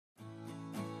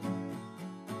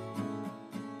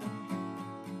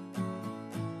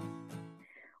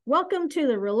Welcome to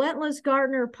the Relentless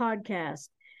Gardener podcast.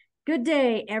 Good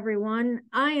day, everyone.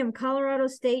 I am Colorado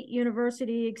State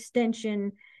University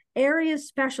Extension Area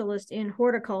Specialist in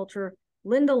Horticulture,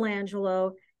 Linda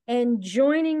Langelo, and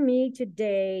joining me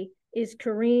today is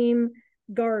Kareem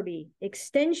Garby,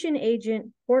 Extension Agent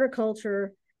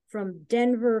Horticulture from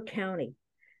Denver County.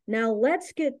 Now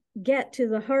let's get to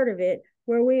the heart of it,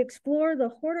 where we explore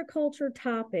the horticulture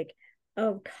topic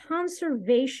of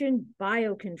conservation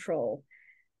biocontrol.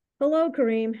 Hello,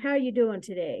 Kareem. How are you doing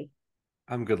today?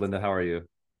 I'm good, Linda. How are you?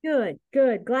 Good,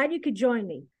 good. Glad you could join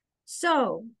me.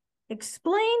 So,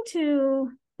 explain to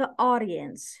the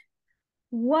audience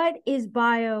what is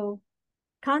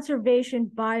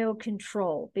conservation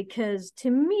biocontrol, because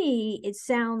to me it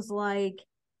sounds like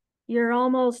you're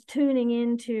almost tuning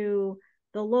into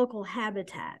the local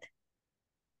habitat.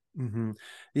 Mm-hmm.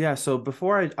 Yeah, so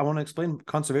before I want to explain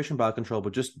conservation biocontrol,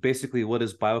 but just basically what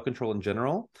is biocontrol in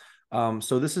general.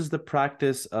 So this is the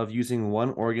practice of using one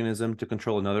organism to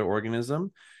control another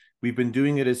organism. We've been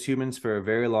doing it as humans for a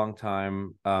very long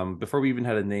time, before we even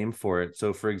had a name for it.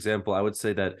 So for example, I would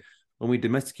say that when we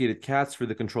domesticated cats for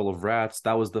the control of rats,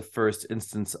 that was the first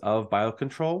instance of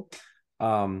biocontrol.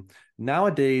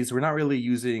 Nowadays, we're not really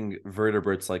using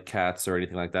vertebrates like cats or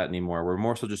anything like that anymore. We're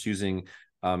more so just using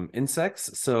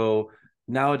insects. So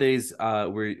nowadays,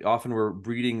 we're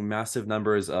breeding massive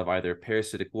numbers of either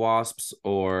parasitic wasps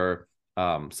or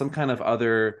some kind of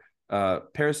other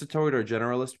parasitoid or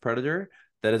generalist predator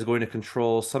that is going to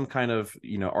control some kind of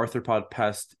arthropod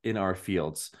pest in our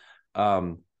fields.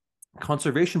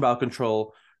 Conservation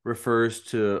biocontrol refers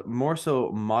to more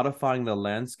so modifying the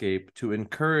landscape to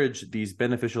encourage these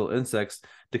beneficial insects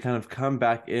to kind of come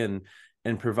back in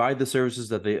and provide the services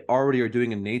that they already are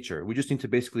doing in nature. We just need to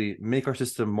basically make our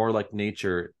system more like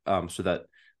nature, so that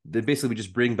basically we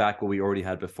just bring back what we already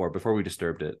had before we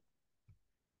disturbed it.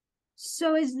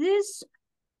 So, is this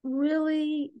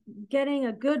really getting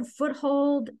a good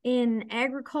foothold in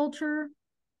agriculture?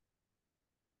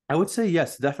 I would say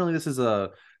yes, definitely. This is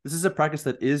a practice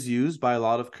that is used by a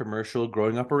lot of commercial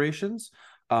growing operations.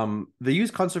 They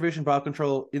use conservation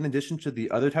biocontrol in addition to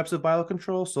the other types of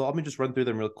biocontrol. So let me just run through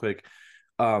them real quick.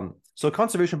 So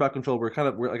conservation biocontrol,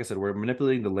 we're like I said, we're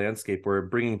manipulating the landscape. We're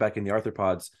bringing back in the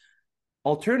arthropods.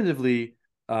 Alternatively,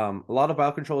 a lot of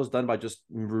biocontrol is done by just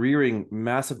rearing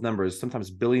massive numbers, sometimes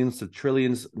billions to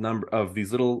trillions number of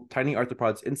these little tiny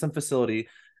arthropods in some facility,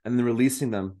 and then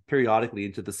releasing them periodically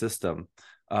into the system.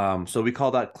 So we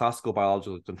call that classical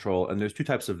biological control. And there's two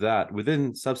types of that.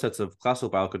 Within subsets of classical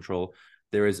biocontrol,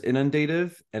 there is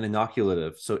inundative and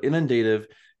inoculative. So inundative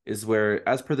is where,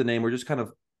 as per the name, we're just kind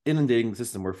of inundating the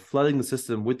system. We're flooding the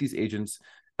system with these agents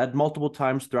at multiple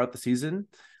times throughout the season.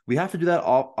 We have to do that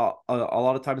a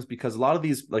lot of times because a lot of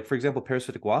these, like for example,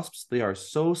 parasitic wasps, they are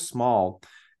so small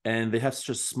and they have such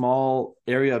a small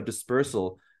area of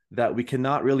dispersal that we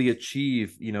cannot really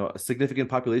achieve, significant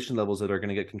population levels that are going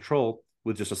to get control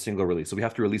with just a single release. So we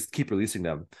have to keep releasing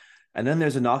them. And then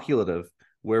there's inoculative,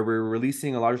 where we're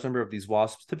releasing a large number of these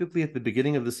wasps, typically at the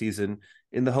beginning of the season,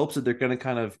 in the hopes that they're going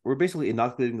to we're basically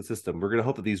inoculating the system. We're going to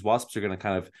hope that these wasps are going to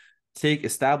kind of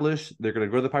establish, they're going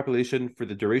to grow the population for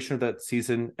the duration of that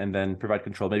season and then provide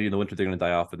control. Maybe in the winter, they're going to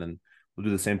die off, and then we'll do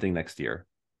the same thing next year.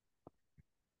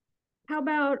 How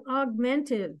about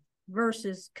augmented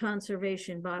versus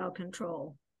conservation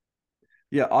biocontrol?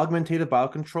 Yeah, augmentative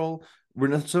biocontrol.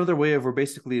 It's another way of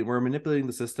we're manipulating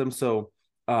the system. So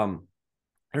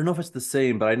I don't know if it's the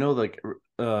same, but I know like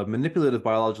manipulative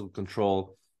biological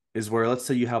control is where, let's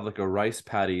say you have like a rice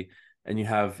paddy and you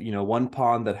have, one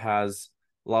pond that has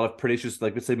a lot of predaceous,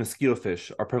 like let's say mosquito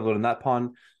fish are prevalent in that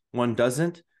pond. One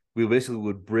doesn't. We basically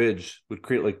would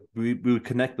create like, we would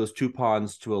connect those two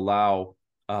ponds to allow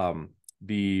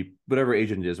the whatever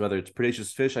agent it is, whether it's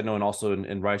predaceous fish. I know, and also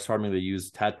in rice farming, they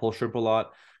use tadpole shrimp a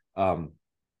lot.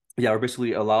 Yeah, we're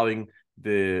basically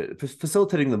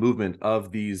facilitating the movement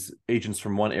of these agents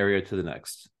from one area to the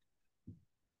next.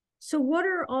 So, what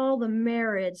are all the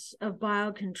merits of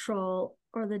biocontrol,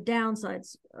 or the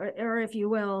downsides, or if you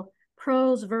will,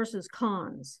 pros versus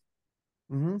cons?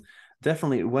 Mm-hmm.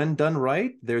 Definitely. When done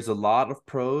right, there's a lot of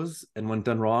pros, and when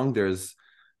done wrong, there's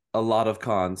a lot of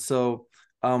cons. So,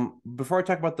 before I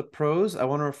talk about the pros, I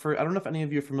don't know if any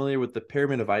of you are familiar with the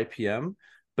pyramid of IPM,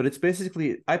 but it's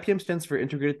basically, IPM stands for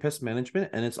integrated pest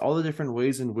management, and it's all the different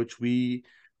ways in which the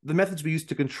methods we use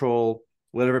to control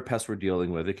whatever pest we're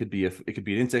dealing with. It could be an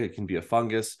insect, it can be a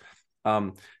fungus.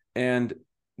 And at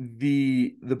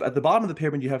the bottom of the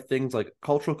pyramid, you have things like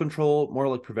cultural control, more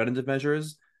like preventative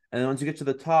measures. And then once you get to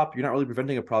the top, you're not really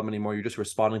preventing a problem anymore. You're just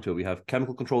responding to it. We have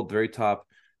chemical control at the very top,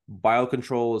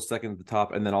 biocontrol is second at the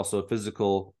top, and then also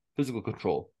physical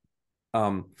control.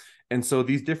 Um, and so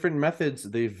these different methods,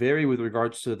 they vary with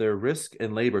regards to their risk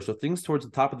and labor. So things towards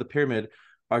the top of the pyramid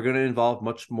are going to involve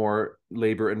much more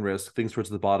labor and risk. Things towards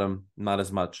the bottom, not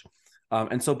as much.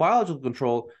 And so biological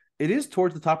control, it is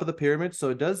towards the top of the pyramid.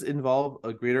 So it does involve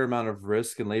a greater amount of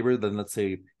risk and labor than, let's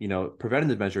say,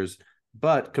 preventative measures.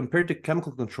 But compared to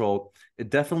chemical control, it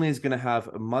definitely is going to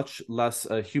have much less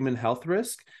human health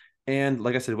risk. And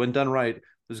like I said, when done right,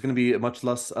 there's going to be much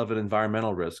less of an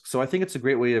environmental risk. So I think it's a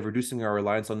great way of reducing our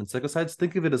reliance on insecticides.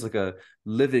 Think of it as like a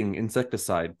living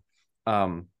insecticide.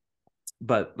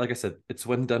 But like I said, it's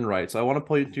when done right. So I want to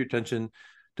point your attention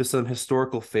to some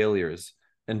historical failures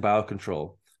in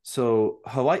biocontrol. So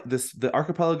the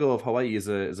archipelago of Hawaii is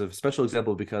a special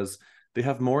example because they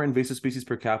have more invasive species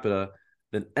per capita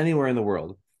than anywhere in the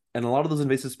world, and a lot of those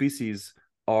invasive species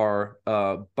are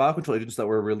biocontrol agents that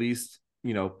were released,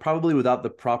 probably without the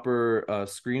proper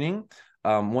screening.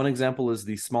 One example is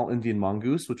the small Indian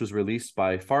mongoose, which was released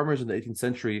by farmers in the 18th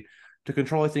century to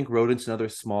control, I think, rodents and other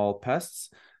small pests.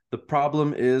 The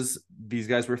problem is these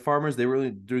guys were farmers. They were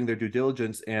really doing their due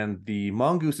diligence, and the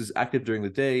mongoose is active during the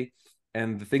day,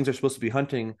 and the things they're supposed to be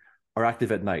hunting are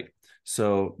active at night.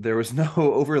 So there was no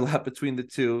overlap between the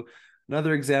two.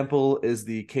 Another example is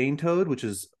the cane toad, which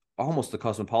is almost a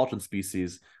cosmopolitan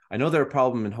species. I know they're a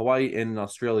problem in Hawaii and in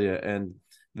Australia, and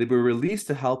they were released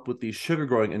to help with the sugar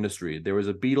growing industry. There was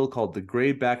a beetle called the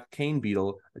gray-backed cane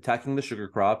beetle attacking the sugar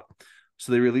crop.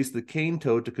 So they released the cane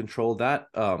toad to control that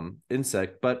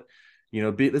insect. But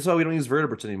that's why we don't use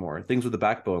vertebrates anymore. Things with a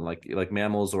backbone, like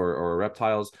mammals or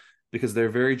reptiles, because they're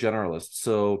very generalist.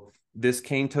 So this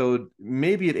cane toad,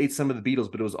 maybe it ate some of the beetles,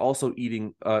 but it was also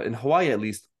eating, in Hawaii at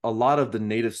least, a lot of the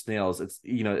native snails.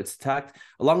 It's attacked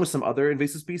along with some other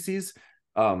invasive species.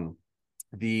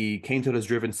 The cane toad has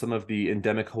driven some of the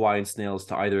endemic Hawaiian snails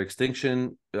to either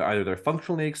extinction, either they're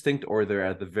functionally extinct or they're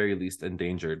at the very least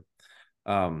endangered.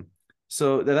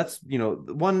 So that's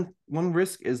one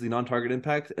risk is the non-target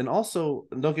impact, and also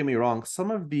don't get me wrong,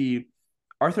 some of the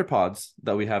arthropods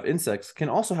that we have, insects, can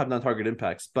also have non-target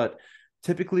impacts, but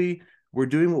typically we're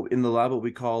doing in the lab what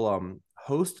we call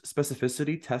host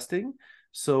specificity testing.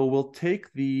 So we'll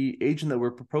take the agent that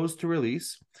we're proposed to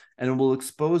release and we'll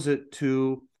expose it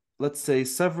to, let's say,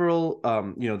 several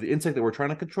the insect that we're trying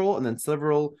to control, and then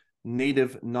several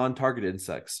native non-target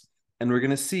insects. And we're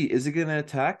going to see, is it going to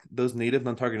attack those native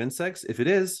non-target insects? If it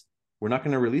is, we're not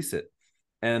going to release it.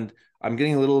 And I'm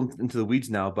getting a little into the weeds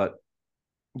now, but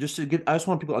I just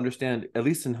want people to understand, at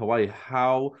least in Hawaii,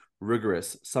 how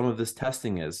rigorous some of this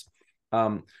testing is.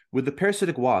 With the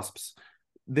parasitic wasps,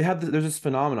 there's this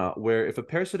phenomena where if a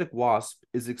parasitic wasp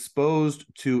is exposed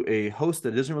to a host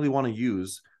that it doesn't really want to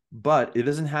use, but it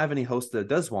doesn't have any host that it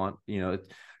does want,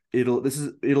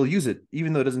 it'll use it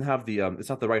even though it doesn't have it's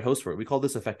not the right host for it. We call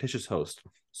this a factitious host.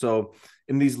 So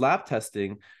in these lab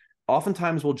testing,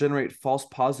 oftentimes we'll generate false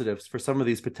positives for some of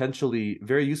these potentially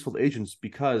very useful agents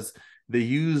because they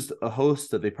used a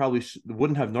host that they probably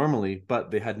wouldn't have normally,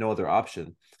 but they had no other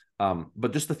option.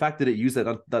 But just the fact that it used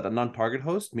that non-target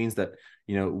host means that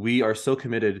we are so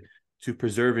committed to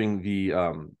preserving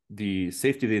the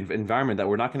safety of the environment that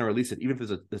we're not going to release it, even if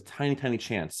there's a tiny, tiny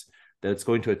chance that it's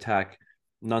going to attack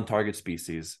non-target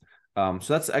species. So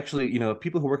that's actually,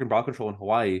 people who work in biocontrol in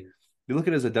Hawaii, they look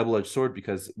at it as a double-edged sword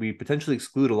because we potentially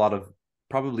exclude a lot of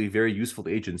probably very useful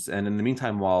agents. And in the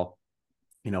meantime, while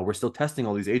we're still testing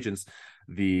all these agents,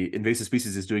 the invasive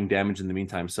species is doing damage in the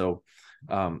meantime. So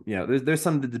there's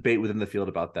some debate within the field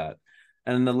about that.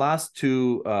 And the last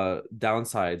two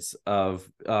downsides of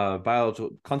biocontrol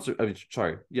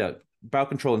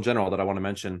in general that I want to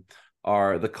mention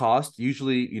are the cost.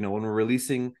 Usually, when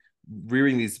we're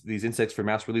rearing these insects for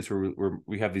mass release, where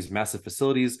we have these massive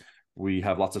facilities, we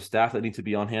have lots of staff that need to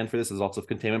be on hand for this. There's lots of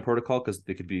containment protocol because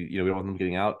they could be, we don't want them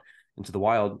getting out into the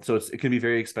wild. So it can be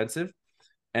very expensive.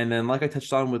 And then, like I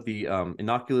touched on with the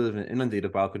inoculative and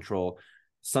inundative biocontrol,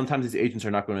 sometimes these agents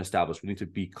are not going to establish. We need to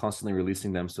be constantly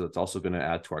releasing them, so it's also going to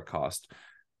add to our cost.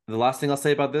 The last thing I'll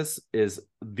say about this is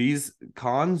these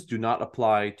cons do not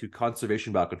apply to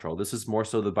conservation biocontrol. This is more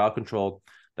so the biocontrol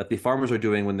that the farmers are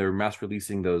doing when they're mass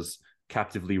releasing those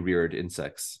captively reared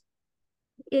insects.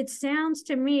 It sounds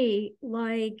to me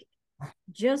like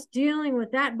just dealing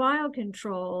with that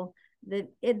biocontrol,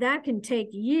 that can take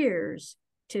years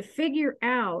to figure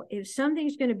out if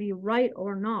something's going to be right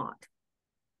or not.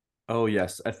 Oh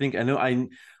yes, I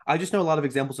just know a lot of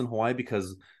examples in Hawaii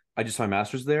because I just my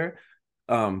master's there.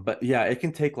 But yeah, it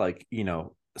can take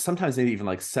sometimes maybe even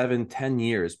 7-10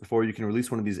 years before you can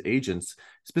release one of these agents.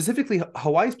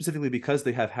 Hawaii specifically, because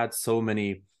they have had so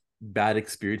many bad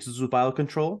experiences with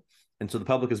biocontrol, and so the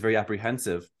public is very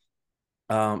apprehensive.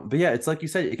 But yeah, it's like you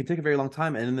said, it can take a very long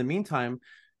time. And in the meantime,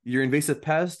 your invasive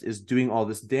pest is doing all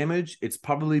this damage. It's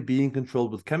probably being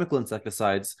controlled with chemical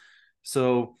insecticides.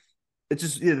 So it's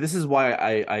just, yeah, this is why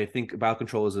I think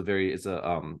biocontrol is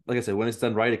a like I said, when it's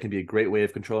done right, it can be a great way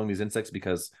of controlling these insects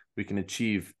because we can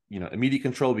achieve, immediate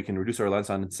control. We can reduce our reliance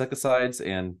on insecticides,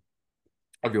 and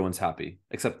everyone's happy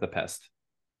except the pest.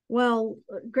 Well,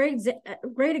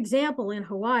 great example in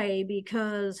Hawaii,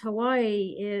 because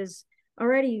Hawaii is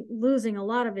already losing a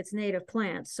lot of its native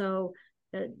plants. So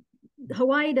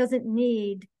Hawaii doesn't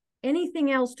need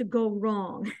anything else to go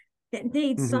wrong. It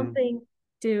needs Mm-hmm. something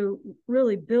to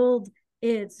really build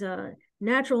its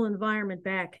natural environment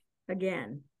back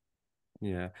again.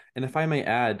 Yeah, and if I may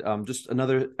add, just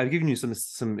another, I've given you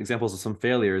some examples of some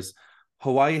failures.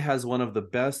 Hawaii has one of the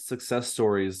best success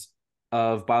stories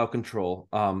of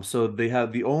biocontrol. So they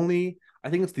have I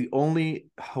think it's the only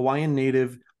Hawaiian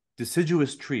native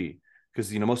deciduous tree,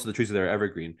 because most of the trees there are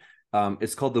evergreen.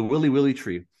 It's called the Willy Willy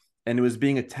tree, and it was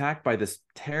being attacked by this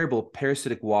terrible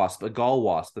parasitic wasp, a gall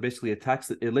wasp, that basically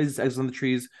attacks it lays its eggs on the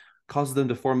trees, causes them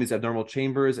to form these abnormal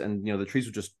chambers, and the trees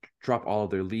would just drop all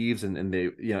of their leaves, and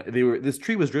this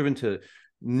tree was driven to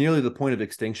nearly the point of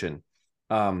extinction.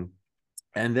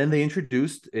 And then they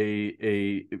introduced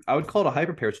a I would call it a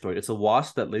hyperparasitoid. It's a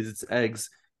wasp that lays its eggs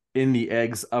in the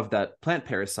eggs of that plant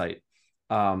parasite.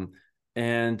 And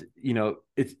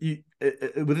it's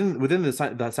within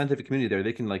the scientific community there,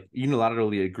 they can like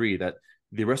unilaterally agree that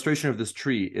the restoration of this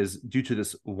tree is due to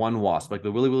this one wasp. Like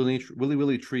the Willy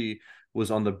Willy tree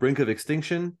was on the brink of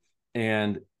extinction,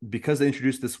 and because they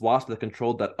introduced this wasp that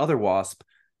controlled that other wasp,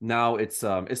 now it's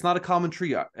not a common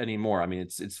tree anymore. I mean,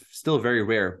 it's still very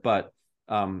rare, but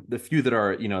the few that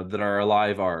are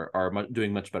alive are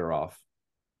doing much better off.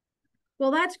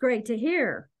 Well, that's great to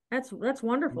hear. That's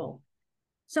wonderful.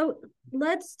 So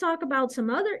let's talk about some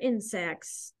other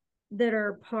insects that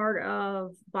are part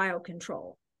of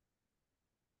biocontrol.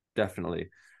 Definitely.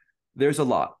 There's a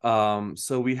lot.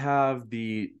 So we have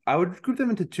I would group them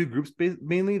into two groups,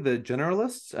 mainly the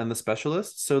generalists and the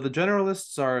specialists. So the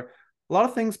generalists are a lot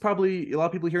of things probably a lot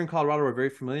of people here in Colorado are very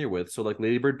familiar with. So like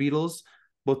ladybird beetles,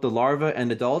 both the larvae and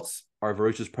adults are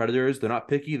voracious predators. They're not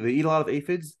picky. They eat a lot of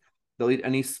aphids. They'll eat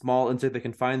any small insect they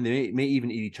can find. They may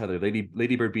even eat each other.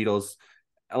 Ladybird beetles,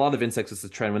 a lot of insects, it's a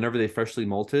trend. Whenever they freshly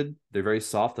molted, they're very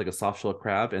soft, like a soft shell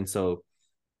crab. And so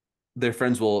their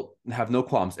friends will have no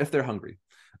qualms if they're hungry.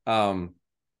 Um,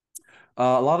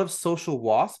 a lot of social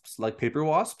wasps, like paper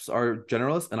wasps, are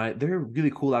generalists, and they're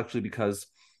really cool actually because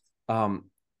um,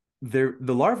 the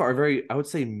larvae are very, I would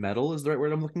say, metal is the right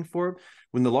word I'm looking for.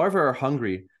 When the larvae are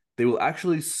hungry, they will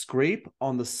actually scrape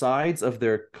on the sides of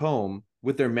their comb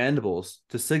with their mandibles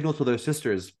to signal to their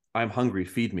sisters, "I'm hungry,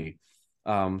 feed me."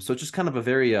 So it's just kind of a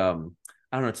very I don't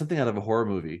know, it's something out of a horror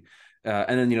movie.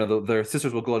 And then their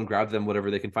sisters will go and grab them,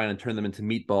 whatever they can find, and turn them into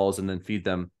meatballs and then feed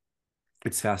them.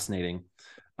 It's fascinating.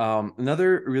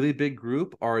 Another really big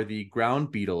group are the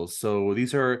ground beetles. So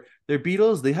they're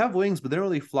beetles. They have wings, but they don't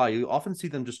really fly. You often see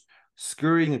them just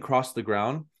scurrying across the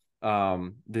ground.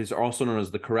 These are also known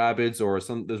as the carabids, or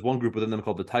there's one group within them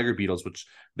called the tiger beetles, which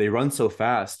they run so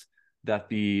fast that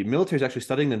the military is actually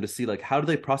studying them to see like how do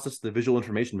they process the visual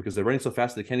information, because they're running so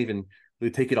fast they can't even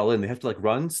really take it all in. They have to like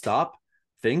run, stop,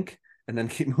 think, and then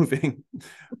keep moving.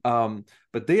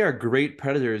 But they are great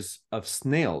predators of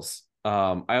snails.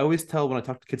 I always tell when I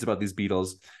talk to kids about these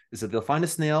beetles is that they'll find a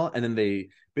snail, and then they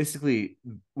basically,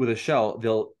 with a shell,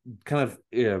 they'll kind of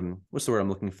what's the word I'm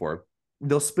looking for?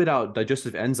 They'll spit out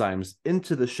digestive enzymes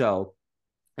into the shell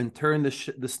and turn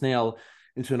the snail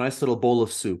into a nice little bowl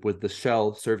of soup with the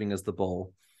shell serving as the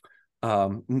bowl.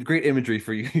 Great imagery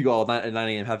for you all at 9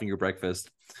 a.m. having your breakfast.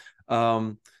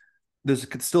 Um, there's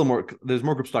more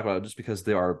groups to talk about just because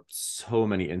there are so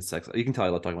many insects. You can tell I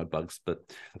love talking about bugs, but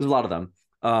there's a lot of them.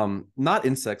 Not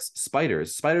insects,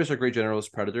 spiders. Spiders are great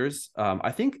generalist predators.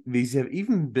 I think these have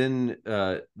even been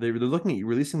they're looking at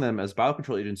releasing them as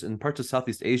biocontrol agents in parts of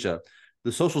Southeast Asia,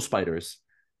 the social spiders,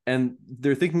 and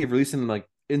they're thinking of releasing them like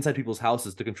inside people's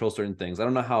houses to control certain things. I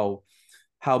don't know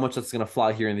how much that's going to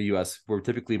fly here in the U.S. We're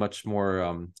typically much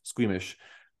more squeamish,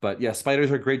 but yeah,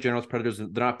 spiders are great generalist predators. They're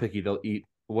not picky; they'll eat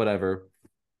whatever.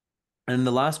 And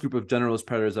the last group of generalist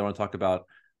predators I want to talk about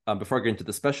before I get into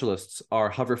the specialists are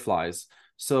hoverflies.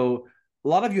 So a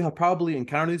lot of you have probably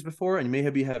encountered these before, and you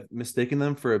may have mistaken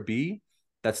them for a bee.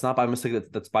 That's not by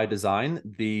mistake. That's by design.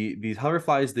 These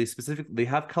hoverflies, they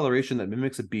have coloration that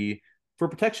mimics a bee for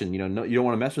protection. No, you don't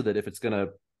want to mess with it if it's gonna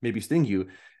maybe sting you.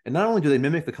 And not only do they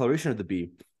mimic the coloration of the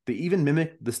bee, they even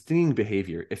mimic the stinging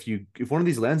behavior. If one of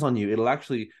these lands on you, it'll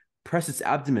actually press its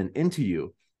abdomen into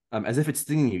you, as if it's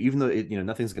stinging you, even though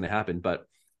nothing's gonna happen. But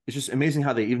it's just amazing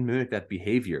how they even mimic that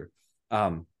behavior.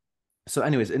 So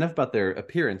anyways, enough about their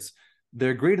appearance.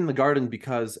 They're great in the garden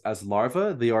because as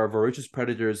larvae, they are voracious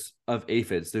predators of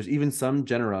aphids. There's even some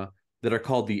genera that are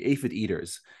called the aphid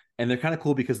eaters. And they're kind of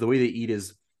cool because the way they eat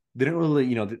is they don't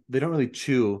really, they don't really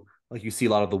chew like you see a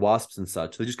lot of the wasps and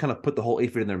such. They just kind of put the whole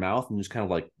aphid in their mouth and just kind of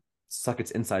like suck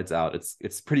its insides out.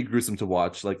 It's pretty gruesome to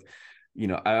watch. Like,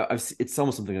 it's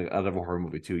almost something like out of a horror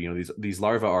movie too. These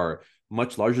larvae are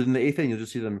much larger than the aphid, and you'll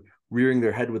just see them rearing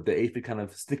their head with the aphid kind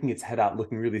of sticking its head out,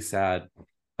 looking really sad,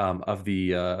 of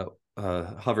the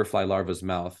hoverfly larva's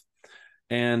mouth.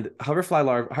 And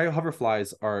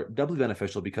hoverflies are doubly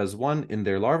beneficial because one, in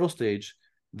their larval stage,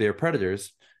 they're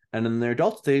predators, and in their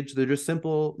adult stage, they're just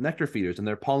simple nectar feeders, and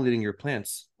they're pollinating your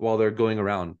plants while they're going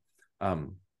around.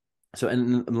 And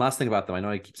the last thing about them, I know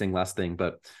I keep saying last thing,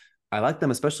 but I like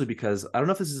them especially because I don't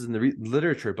know if this is in the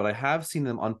literature, but I have seen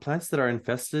them on plants that are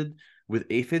infested with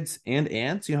aphids and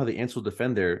ants. You know how the ants will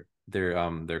defend their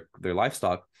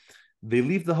livestock. They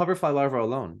leave the hoverfly larva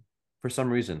alone for some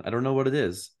reason. I don't know what it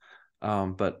is,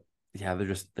 but yeah,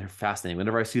 they're fascinating.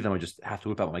 Whenever I see them, I just have to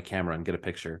whip out my camera and get a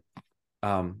picture.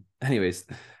 Anyways,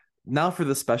 now for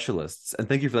the specialists, and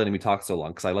thank you for letting me talk so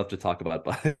long because I love to talk about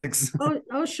bugs.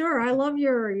 Oh, sure. I love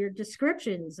your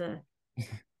descriptions.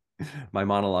 My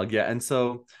monologue, yeah. And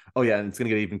so, oh yeah, and it's gonna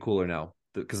get even cooler now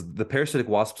because the parasitic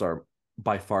wasps are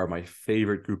by far my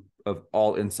favorite group of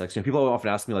all insects. People often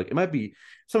ask me, like, it might be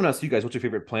someone asks you guys, what's your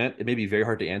favorite plant? It may be very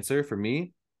hard to answer. For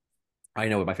me, I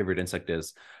know what my favorite insect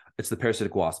is. It's the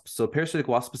parasitic wasp. So parasitic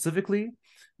wasp, specifically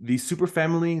the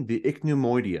superfamily, the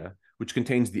Ichneumonidae, which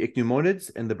contains the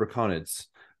ichneumonids and the braconids.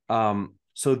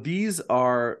 So these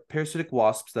are parasitic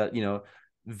wasps that,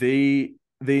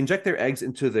 they inject their eggs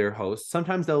into their host.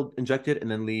 Sometimes they'll inject it and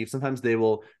then leave. Sometimes they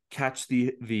will catch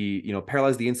the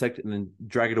paralyze the insect and then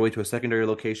drag it away to a secondary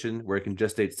location where it can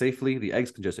gestate safely. The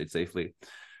eggs can gestate safely.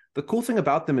 The cool thing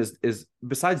about them is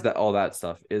besides that, all that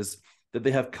stuff, is that they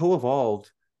have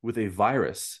co-evolved with a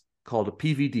virus called a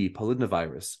PVD,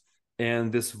 polydnavirus.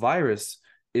 And this virus,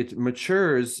 it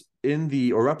matures or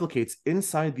replicates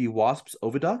inside the wasp's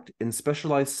oviduct in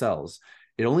specialized cells.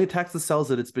 It only attacks the cells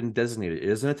that it's been designated. It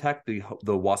doesn't attack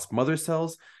the wasp mother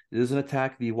cells. It doesn't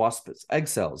attack the wasp's egg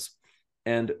cells.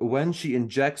 And when she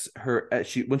injects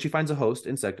when she finds a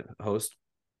insect host,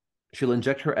 she'll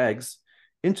inject her eggs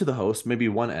into the host, maybe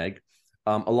one egg,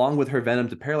 along with her venom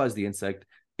to paralyze the insect,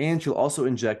 and she'll also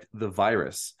inject the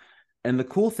virus. And the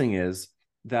cool thing is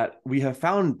that we have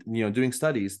found, doing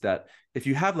studies, that if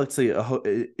you have, let's say,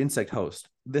 an insect host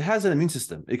that has an immune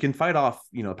system, it can fight off,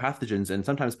 pathogens and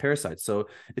sometimes parasites. So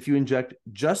if you inject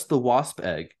just the wasp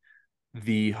egg,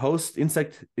 the host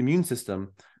insect immune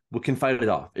system can fight it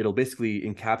off. It'll basically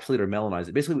encapsulate or melanize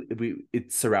it. Basically,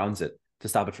 it surrounds it to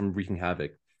stop it from wreaking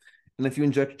havoc. And if you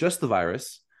inject just the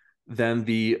virus, then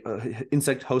the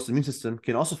insect host immune system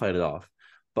can also fight it off.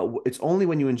 But it's only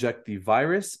when you inject the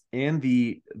virus and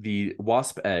the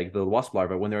wasp egg, the wasp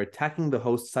larva, when they're attacking the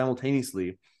host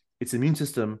simultaneously, its immune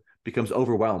system becomes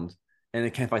overwhelmed and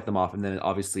it can't fight them off, and then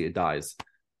obviously it dies,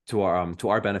 to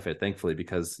our benefit, thankfully,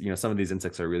 because some of these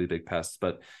insects are really big pests.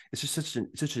 But it's just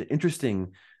such an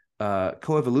interesting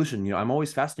coevolution. I'm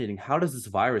always fascinating. How does this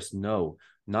virus know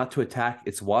not to attack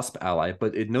its wasp ally,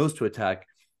 but it knows to attack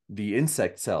the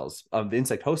insect cells, the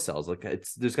insect host cells? Like,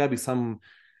 there's got to be some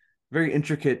very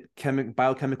intricate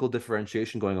biochemical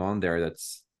differentiation going on there.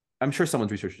 I'm sure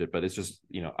someone's researched it, but it's just,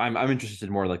 I'm interested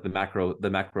in more like the macro,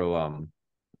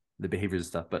 the behaviors and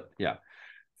stuff. But yeah,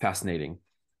 fascinating.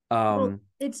 Well,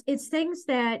 it's things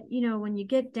that, when you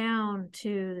get down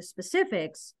to the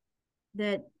specifics,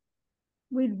 that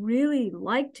we'd really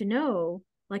like to know,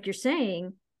 like you're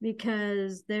saying,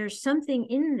 because there's something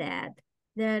in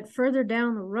that further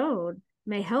down the road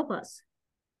may help us.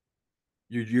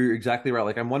 You're exactly right.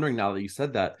 Like, I'm wondering now that you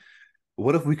said that,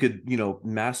 what if we could,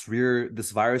 mass rear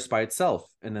this virus by itself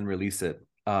and then release it?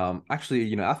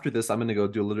 Actually, after this, I'm going to go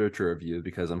do a literature review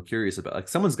because I'm curious about, like,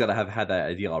 someone's got to have had that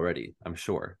idea already, I'm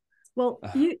sure. Well,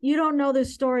 you don't know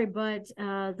this story, but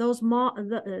those not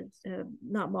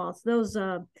moths,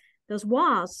 those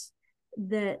wasps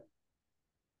that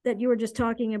you were just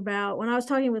talking about, when I was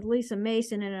talking with Lisa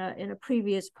Mason in a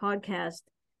previous podcast,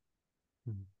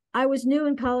 I was new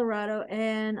in Colorado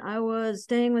and I was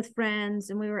staying with friends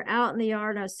and we were out in the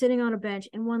yard. I was sitting on a bench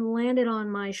and one landed on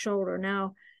my shoulder.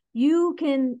 Now you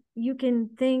can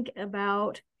think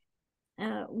about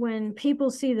when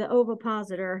people see the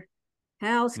ovipositor,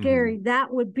 how scary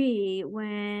that would be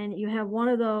when you have one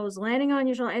of those landing on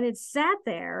your shoulder and it sat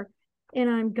there, and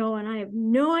I'm going, I have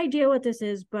no idea what this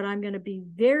is, but I'm going to be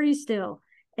very still.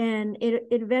 And it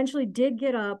eventually did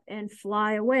get up and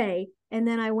fly away. And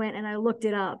then I went and I looked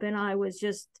it up, and I was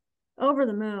just over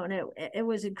the moon. It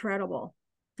was incredible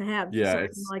to have Yeah,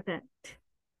 something like that.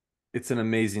 it's an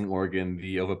amazing organ,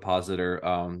 the ovipositor.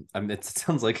 I mean, it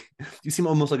sounds like you seem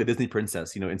almost like a Disney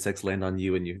princess. You know, insects land on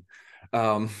you and you.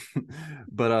 Um,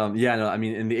 but yeah, no, I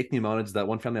mean, in the ichneumonids, that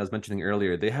one family I was mentioning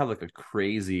earlier, they have like a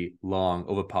crazy long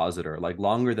ovipositor, like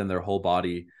longer than their whole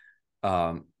body.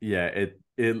 Yeah, it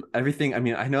everything. I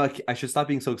mean, I know I should stop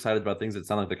being so excited about things that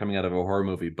sound like they're coming out of a horror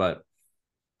movie, but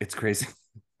it's crazy.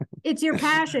 It's your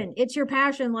passion. It's your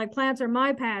passion. Like plants are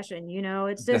my passion.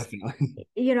 It's just, Definitely.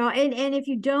 and if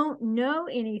you don't know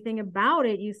anything about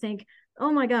it, you think,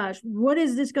 oh my gosh, what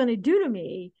is this going to do to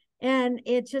me? And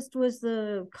it just was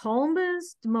the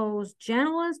calmest, most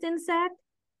gentlest insect.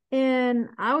 And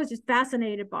I was just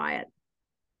fascinated by it.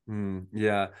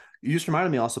 Yeah, you just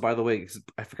reminded me also, by the way, because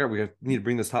I forgot we need to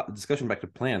bring this discussion back to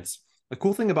plants. The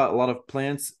cool thing about a lot of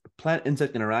plant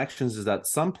insect interactions is that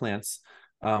some plants,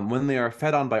 when they are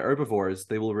fed on by herbivores,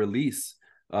 they will release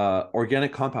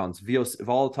organic compounds,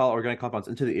 volatile organic compounds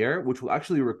into the air, which will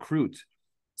actually recruit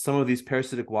some of these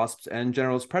parasitic wasps and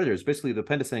generalist predators. Basically, the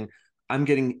plant is saying, "I'm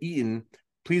getting eaten.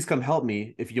 Please come help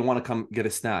me if you want to come get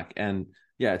a snack." And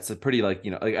yeah, it's a pretty like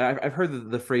like I've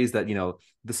heard the phrase that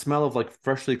the smell of like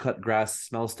freshly cut grass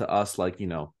smells to us like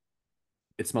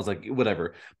it smells like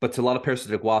whatever, but to a lot of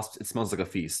parasitic wasps it smells like a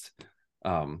feast.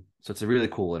 So it's a really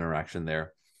cool interaction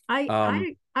there. I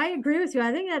um I I agree with you.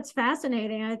 I think that's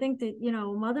fascinating. I think that,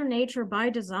 Mother Nature by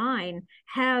design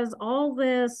has all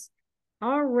this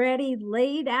already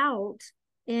laid out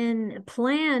and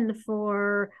planned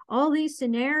for all these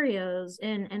scenarios,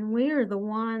 and we're the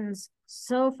ones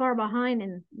so far behind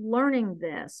in learning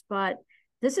this. But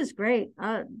this is great.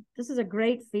 This is a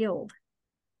great field.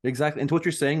 exactly, and to what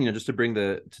you're saying, just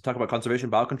to talk about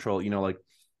conservation biocontrol,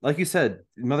 like you said,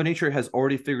 Mother Nature has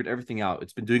already figured everything out.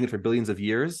 It's been doing it for billions of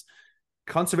years.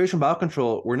 Conservation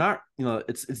biocontrol, we're not,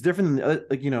 it's different than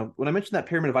like when I mentioned that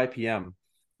pyramid of IPM.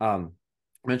 I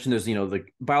mentioned there's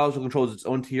like biological control is its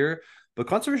own tier, but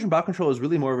conservation biocontrol is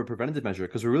really more of a preventative measure,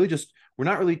 because we're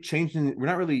not really changing, we're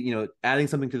not really adding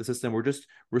something to the system. We're just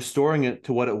restoring it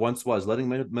to what it once was, letting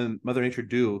Mother Nature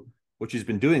do what she's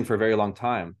been doing for a very long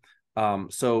time.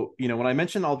 So when I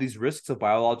mention all these risks of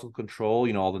biological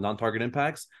control, all the non-target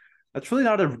impacts, that's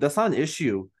not an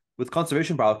issue with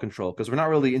conservation biocontrol, because we're not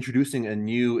really introducing a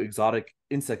new exotic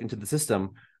insect into the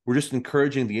system. We're just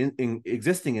encouraging the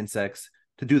existing insects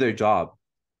to do their job.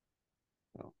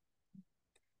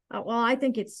 Well, I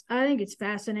think it's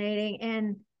fascinating,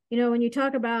 and when you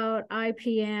talk about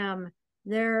IPM,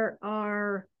 there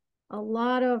are a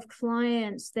lot of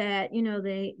clients that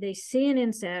they see an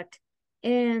insect,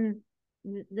 and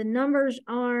the numbers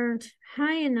aren't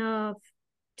high enough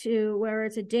to where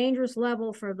it's a dangerous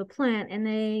level for the plant, and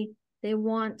they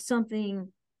want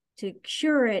something to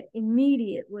cure it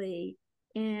immediately.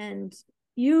 And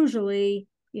usually,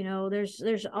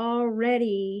 there's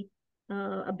already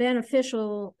a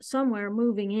beneficial somewhere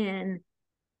moving in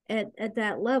at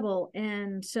that level.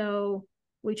 And so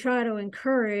we try to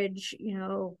encourage,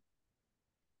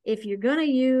 if you're going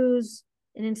to use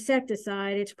an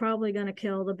insecticide, it's probably going to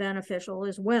kill the beneficial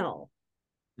as well.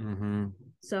 Mm-hmm.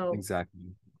 So Exactly.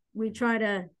 we try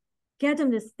to get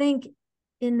them to think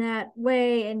in that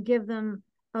way and give them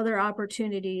other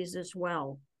opportunities as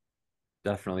well.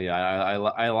 Definitely. I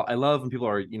love when people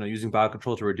are, using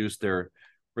biocontrol to reduce their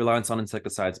reliance on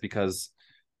insecticides, because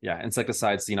yeah,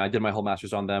 insecticides, I did my whole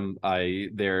master's on them.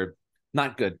 They're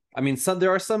not good. I mean,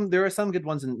 there are some good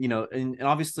ones, and and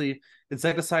obviously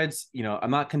insecticides,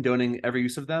 I'm not condoning every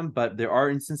use of them, but there are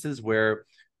instances where,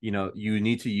 you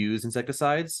need to use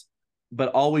insecticides, but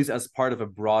always as part of a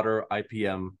broader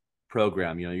IPM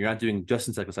program. You're not doing just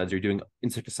insecticides, you're doing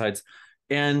insecticides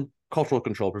and cultural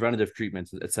control, preventative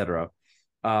treatments, etc.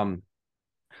 Um,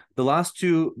 the last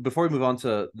two, before we move on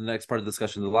to the next part of the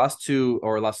discussion, the last two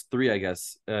or last three, I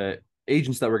guess,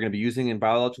 agents that we're going to be using in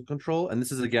biological control, and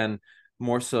this is again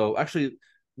more so actually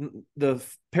the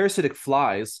parasitic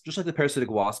flies, just like the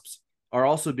parasitic wasps, are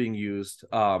also being used.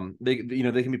 They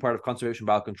can be part of conservation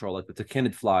biocontrol, like the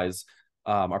tachinid flies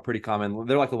are pretty common.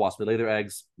 They're like the wasp. They lay their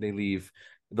eggs, they leave.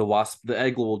 The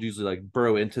egg will usually like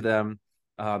burrow into them.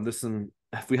 There's some.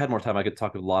 If we had more time, I could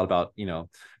talk a lot about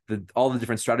all the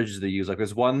different strategies they use. Like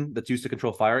there's one that's used to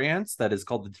control fire ants that is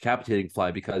called the decapitating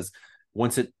fly, because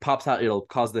once it pops out, it'll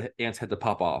cause the ant's head to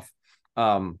pop off.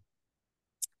 But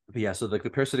yeah, so like the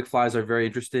parasitic flies are very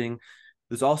interesting.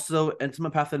 There's also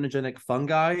entomopathogenic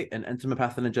fungi and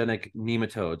entomopathogenic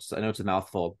nematodes. I know it's a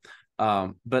mouthful.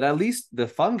 But at least the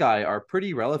fungi are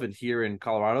pretty relevant here in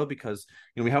Colorado, because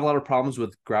we have a lot of problems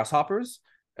with grasshoppers.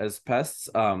 as pests.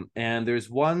 And there's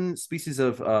one species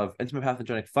of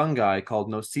entomopathogenic fungi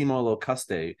called Nosema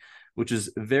locustae, which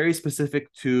is very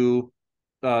specific to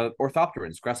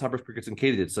orthopterans, grasshoppers, crickets, and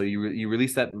katydids. So you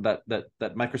release that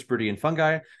microsporidian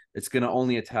fungi, it's going to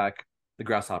only attack the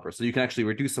grasshopper. So you can actually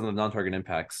reduce some of the non-target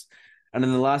impacts. And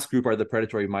then the last group are the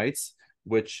predatory mites,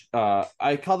 which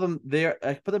I put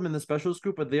them in the specialist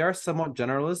group, but they are somewhat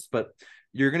generalist. But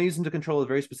you're going to use them to control a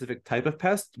very specific type of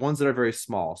pest, ones that are very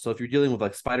small. So if you're dealing with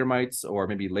like spider mites or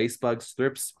maybe lace bugs,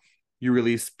 thrips, you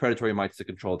release predatory mites to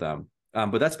control them.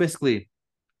 But that's basically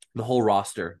the whole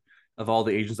roster of all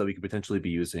the agents that we could potentially be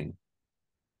using.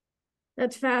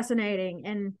 That's fascinating.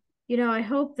 And, I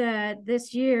hope that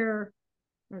this year,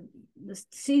 or this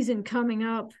season coming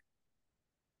up,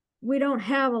 we don't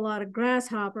have a lot of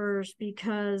grasshoppers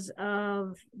because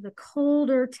of the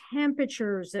colder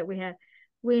temperatures that we had.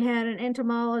 We had an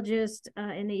entomologist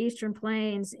in the Eastern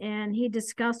Plains, and he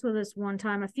discussed with us one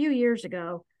time a few years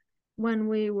ago when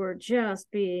we were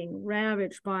just being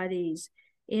ravaged by these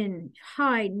in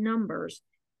high numbers.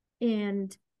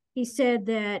 And he said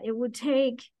that it would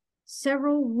take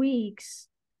several weeks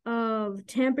of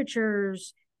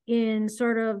temperatures in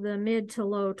sort of the mid to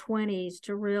low 20s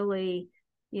to really,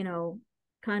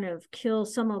 kind of kill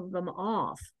some of them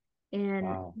off. And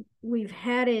wow, we've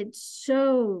had it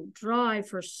so dry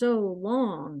for so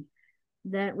long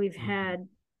that we've had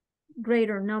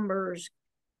greater numbers,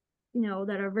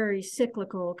 that are very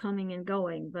cyclical coming and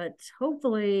going. But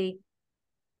hopefully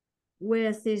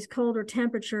with these colder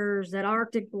temperatures, that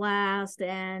Arctic blast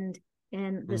and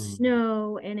the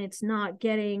snow, and it's not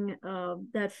getting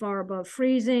that far above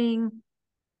freezing,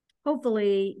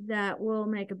 hopefully that will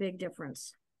make a big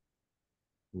difference.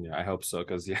 Yeah, I hope so,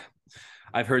 because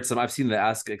I've seen the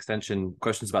Ask Extension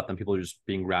questions about them. People are just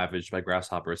being ravaged by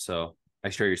grasshoppers. So I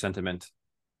share your sentiment,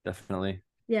 definitely.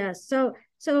 Yes. So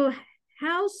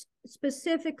how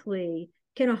specifically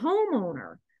can a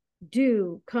homeowner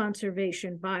do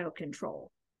conservation biocontrol?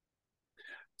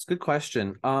 It's a good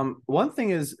question. One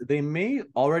thing is they may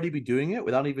already be doing it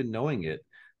without even knowing it.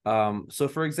 So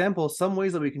for example, some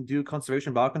ways that we can do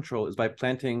conservation biocontrol is by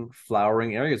planting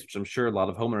flowering areas, which I'm sure a lot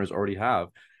of homeowners already have.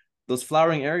 Those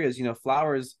flowering areas,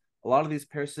 flowers, a lot of these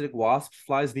parasitic wasps,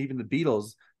 flies, and even the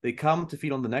beetles, they come to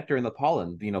feed on the nectar and the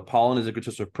pollen. Pollen is a good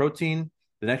source of protein.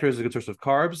 The nectar is a good source of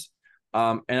carbs.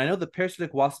 And I know the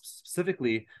parasitic wasps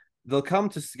specifically, they'll come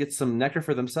to get some nectar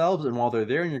for themselves. And while they're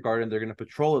there in your garden, they're going to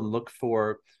patrol and look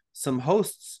for some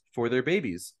hosts for their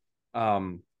babies.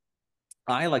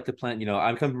 I like to plant,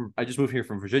 I just moved here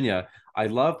from Virginia. I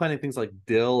love planting things like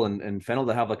dill and fennel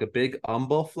that have like a big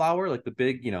umbel flower, like the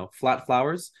big, flat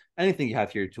flowers. Anything you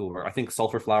have here, tool. I think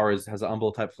sulfur flowers has an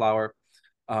umbel type flower.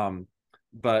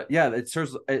 But yeah, it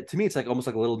serves, to me, it's like almost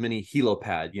like a little mini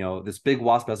helipad. This big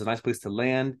wasp has a nice place to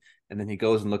land, and then he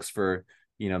goes and looks for,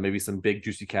 maybe some big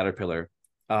juicy caterpillar.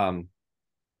 So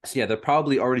yeah, they're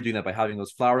probably already doing that by having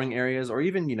those flowering areas, or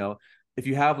even, if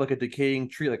you have like a decaying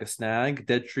tree, like a snag,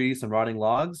 dead tree, some rotting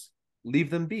logs, leave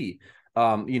them be.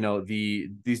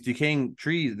 These decaying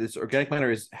trees, this organic matter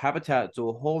is habitat to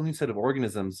a whole new set of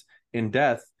organisms in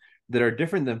death that are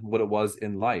different than what it was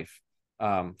in life.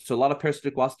 So a lot of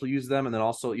parasitic wasps will use them, and then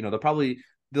also,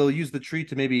 they'll use the tree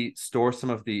to maybe store some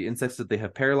of the insects that they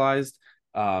have paralyzed.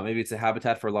 Maybe it's a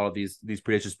habitat for a lot of these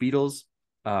predaceous beetles.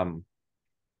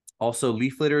 Also,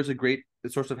 leaf litter is a great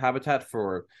source of habitat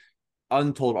for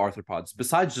untold arthropods,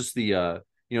 besides just the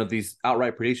these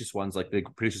outright predaceous ones like the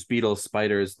predaceous beetles,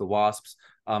 spiders, the wasps.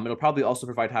 It'll probably also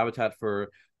provide habitat for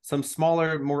some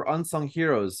smaller, more unsung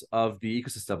heroes of the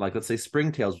ecosystem, like let's say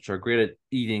springtails, which are great at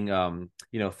eating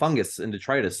fungus and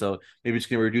detritus. So maybe it's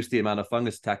going to reduce the amount of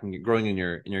fungus growing in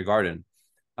your garden.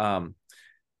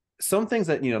 Some things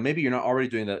that maybe you're not already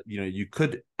doing that you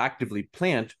could actively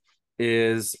plant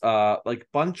is like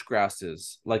bunch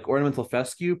grasses, like ornamental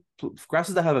fescue,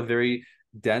 grasses that have a very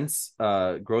dense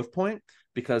growth point,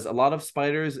 because a lot of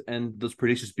spiders and those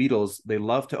predaceous beetles, they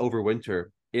love to overwinter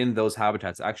in those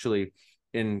habitats. Actually,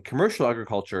 in commercial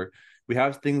agriculture, we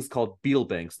have things called beetle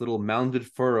banks, little mounded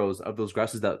furrows of those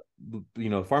grasses that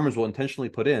farmers will intentionally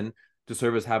put in to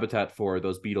serve as habitat for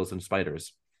those beetles and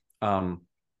spiders. A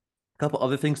couple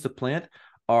other things to plant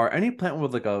are any plant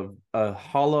with like a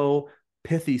hollow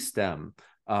pithy stem.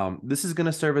 This is going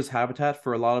to serve as habitat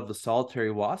for a lot of the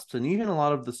solitary wasps and even a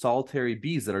lot of the solitary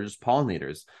bees that are just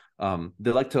pollinators. I know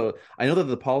that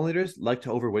the pollinators like to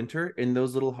overwinter in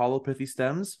those little hollow pithy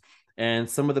stems, and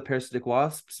some of the parasitic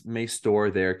wasps may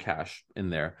store their cache in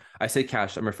there. I say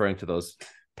cache, I'm referring to those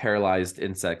paralyzed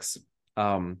insects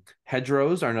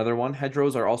Hedgerows are another one.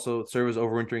 Hedgerows are also serve as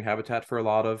overwintering habitat for a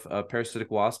lot of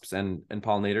parasitic wasps and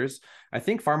pollinators. I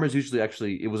think farmers usually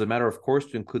actually, it was a matter of course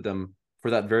to include them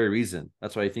for that very reason.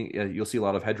 That's why I think you'll see a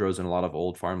lot of hedgerows in a lot of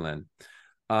old farmland.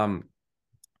 Um,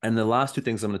 and the last two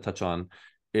things I'm going to touch on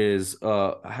is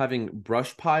having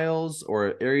brush piles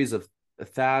or areas of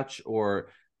thatch or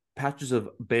patches of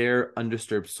bare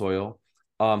undisturbed soil.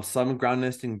 Some ground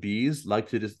nesting bees like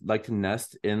to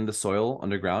nest in the soil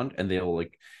underground, and they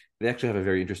actually have a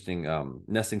very interesting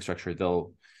nesting structure.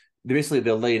 They'll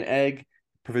lay an egg,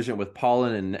 provision it with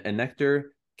pollen and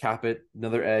nectar, cap it,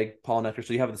 another egg, pollen, nectar.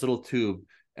 So you have this little tube,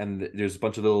 and there's a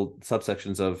bunch of little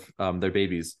subsections of their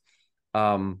babies.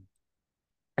 And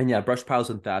yeah, brush piles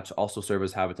and thatch also serve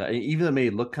as habitat. And even though it may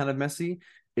look kind of messy,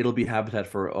 it'll be habitat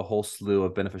for a whole slew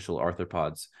of beneficial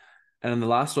arthropods. And then the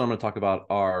last one I'm going to talk about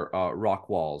are rock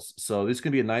walls. So this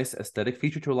can be a nice aesthetic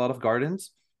feature to a lot of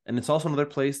gardens. And it's also another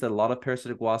place that a lot of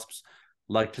parasitic wasps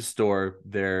like to store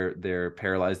their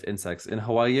paralyzed insects. In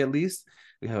Hawaii, at least,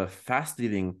 we have a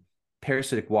fascinating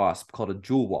parasitic wasp called a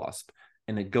jewel wasp.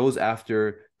 And it goes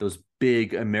after those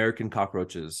big American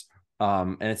cockroaches.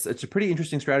 And it's a pretty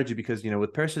interesting strategy because,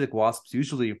 with parasitic wasps,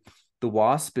 usually the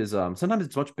wasp is sometimes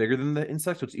it's much bigger than the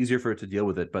insect, so it's easier for it to deal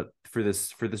with it. But for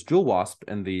this jewel wasp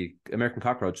and the American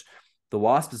cockroach, the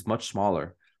wasp is much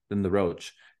smaller than the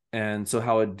roach. And so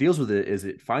how it deals with it is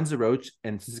it finds the roach,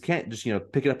 and since it can't just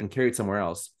pick it up and carry it somewhere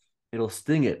else, it'll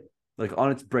sting it like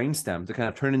on its brainstem to kind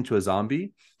of turn into a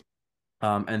zombie.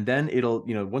 And then it'll,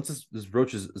 once this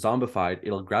roach is zombified,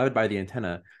 it'll grab it by the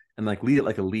antenna and like lead it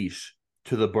like a leash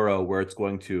to the burrow where it's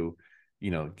going to,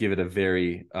 give it a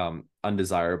very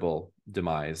undesirable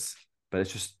demise. But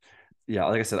it's just, yeah,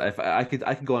 like I said, if I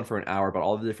could go on for an hour about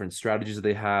all the different strategies that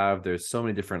they have. There's so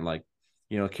many different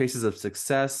cases of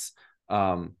success.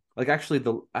 Like actually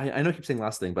I know I keep saying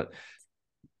last thing, but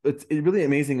it's really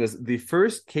amazing is the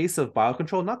first case of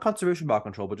biocontrol, not conservation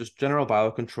biocontrol, but just general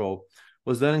biocontrol,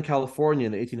 was done in California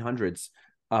in the 1800s.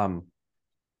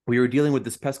 We were dealing with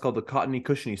this pest called the cottony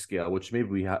cushiony scale, which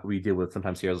maybe we deal with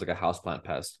sometimes here as like a houseplant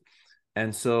pest.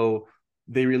 And so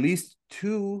they released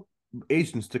two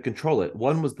agents to control it.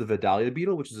 One was the Vidalia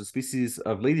beetle, which is a species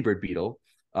of ladybird beetle,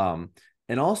 and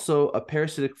also a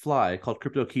parasitic fly called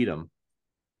Cryptochaetum.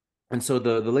 And so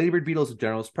the ladybird beetle is a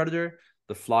generalist predator.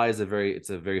 The fly is a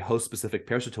very host specific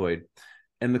parasitoid.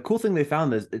 And the cool thing they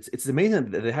found is it's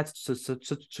amazing that they had such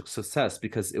success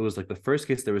because it was like the first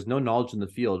case. There was no knowledge in the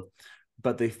field,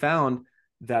 but they found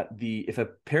that if a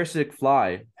parasitic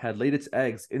fly had laid its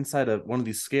eggs inside of one of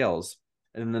these scales,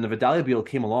 and then the Vidalia beetle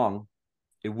came along,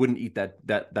 it wouldn't eat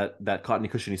that cottony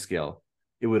cushiony scale.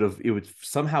 It would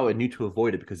somehow it knew to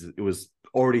avoid it because it was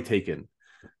already taken.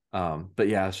 But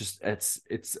yeah,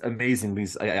 it's amazing.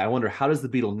 I wonder, how does the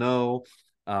beetle know?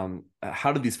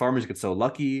 How did these farmers get so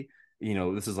lucky?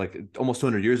 This is like almost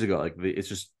 200 years ago. Like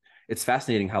it's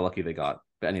fascinating how lucky they got.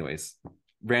 But anyways,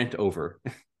 rant over.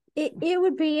 It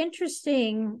would be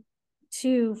interesting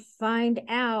to find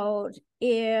out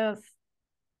if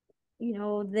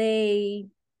they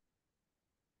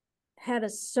had a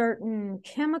certain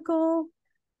chemical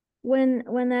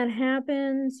when that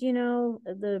happens.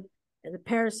 The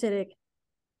parasitic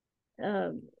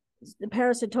the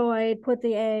parasitoid put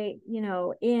the egg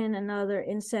in another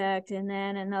insect, and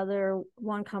then another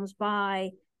one comes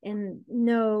by and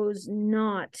knows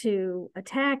not to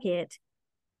attack it.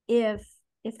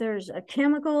 If there's a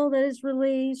chemical that is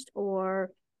released, or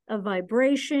a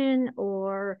vibration,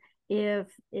 or if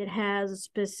it has a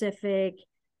specific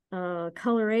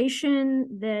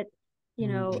coloration that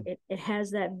it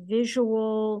has that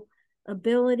visual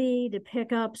ability to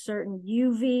pick up certain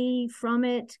UV from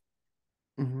it.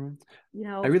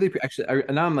 I really actually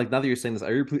now I'm like, now that you're saying this, I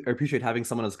really appreciate having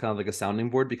someone as kind of like a sounding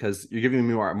board, because you're giving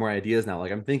me more ideas now.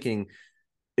 Like I'm thinking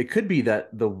it could be that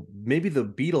maybe the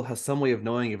beetle has some way of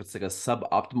knowing if it's like a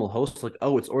suboptimal host, like,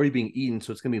 oh, it's already being eaten,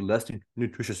 so it's gonna be less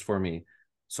nutritious for me,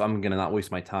 so I'm gonna not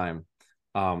waste my time.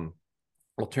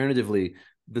 Alternatively,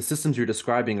 the systems you're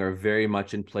describing are very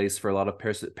much in place for a lot of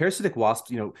parasitic wasps.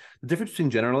 The difference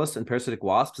between generalists and parasitic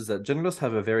wasps is that generalists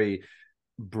have a very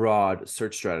broad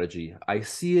search strategy. I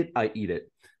see it, I eat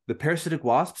it. The parasitic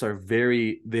wasps are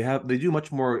they do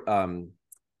much more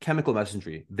chemical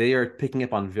messengery. They are picking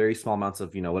up on very small amounts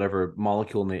of whatever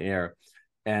molecule in the air,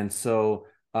 and so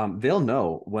they'll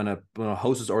know when a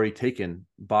host is already taken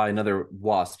by another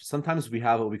wasp. Sometimes we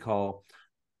have what we call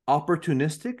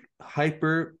opportunistic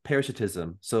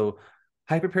hyperparasitism. So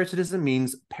hyperparasitism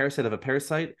means parasite of a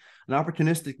parasite, and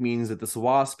opportunistic means that this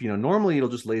wasp, normally it'll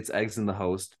just lay its eggs in the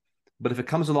host, but if it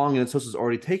comes along and its host is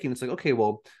already taken, it's like, okay,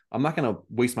 well, I'm not going to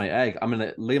waste my egg. I'm going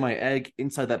to lay my egg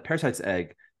inside that parasite's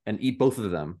egg and eat both of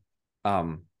them.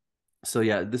 So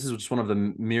yeah, this is just one of the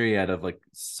myriad of like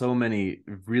so many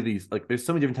really like there's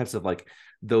so many different types of like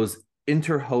those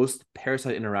inter-host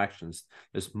parasite interactions.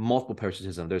 There's multiple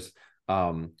parasitism. There's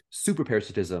super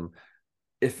parasitism.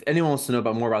 If anyone wants to know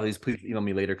about more about these, please email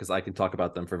me later because I can talk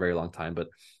about them for a very long time. But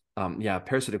yeah,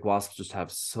 parasitic wasps just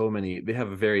have so many. They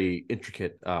have a very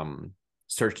intricate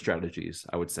search strategies,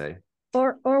 I would say.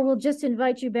 Or we'll just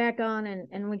invite you back on,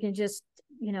 and we can just,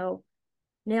 you know,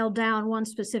 nail down one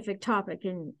specific topic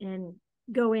and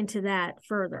go into that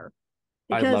further.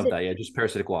 I Because love that. Yeah, just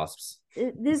parasitic wasps.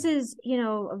 this is, you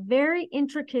know, a very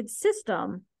intricate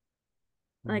system,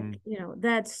 like, Mm-hmm. you know,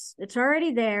 it's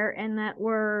already there, and that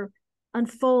we're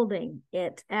unfolding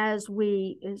it as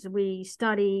we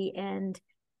study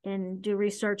and do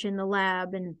research in the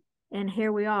lab, and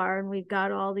here we are, and we've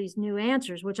got all these new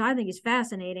answers, which I think is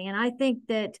fascinating. And I think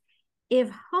that if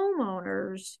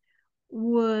homeowners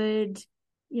would,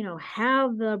 you know,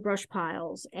 have the brush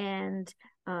piles and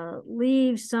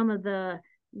leave some of the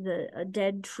a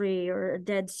dead tree or a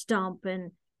dead stump,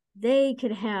 and they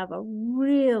could have a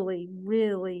really,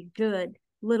 really good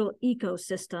little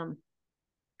ecosystem.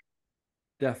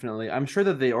 Definitely. I'm sure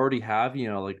that they already have, you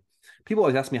know, like people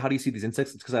always ask me, how do you see these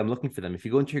insects? It's because I'm looking for them. If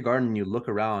you go into your garden and you look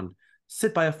around,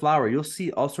 sit by a flower, you'll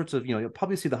see all sorts of, you know, you'll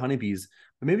probably see the honeybees,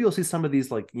 but maybe you'll see some of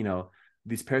these, like, you know,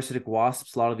 these parasitic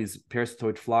wasps, a lot of these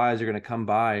parasitoid flies are going to come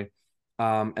by.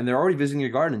 And they're already visiting your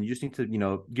garden. You just need to, you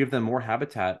know, give them more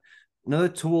habitat. Another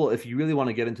tool, if you really want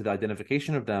to get into the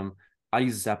identification of them, I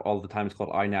use this app all the time. It's called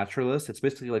iNaturalist. It's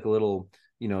basically like a little,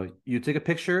 you know, you take a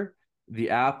picture, the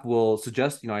app will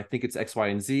suggest, you know, I think it's X, Y,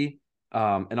 and Z.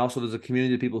 And also there's a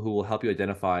community of people who will help you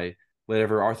identify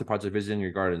whatever arthropods are visiting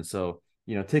your garden. So,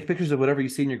 you know, take pictures of whatever you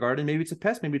see in your garden. Maybe it's a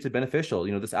pest, maybe it's a beneficial.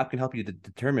 You know, this app can help you to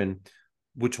determine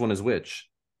which one is which.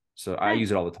 So I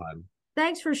use it all the time.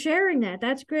 Thanks for sharing that.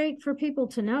 That's great for people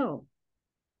to know.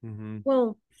 Mm-hmm.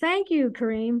 Well, thank you,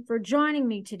 Kareem, for joining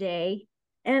me today.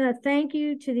 And a thank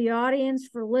you to the audience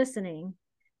for listening.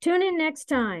 Tune in next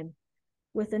time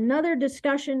with another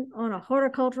discussion on a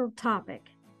horticultural topic.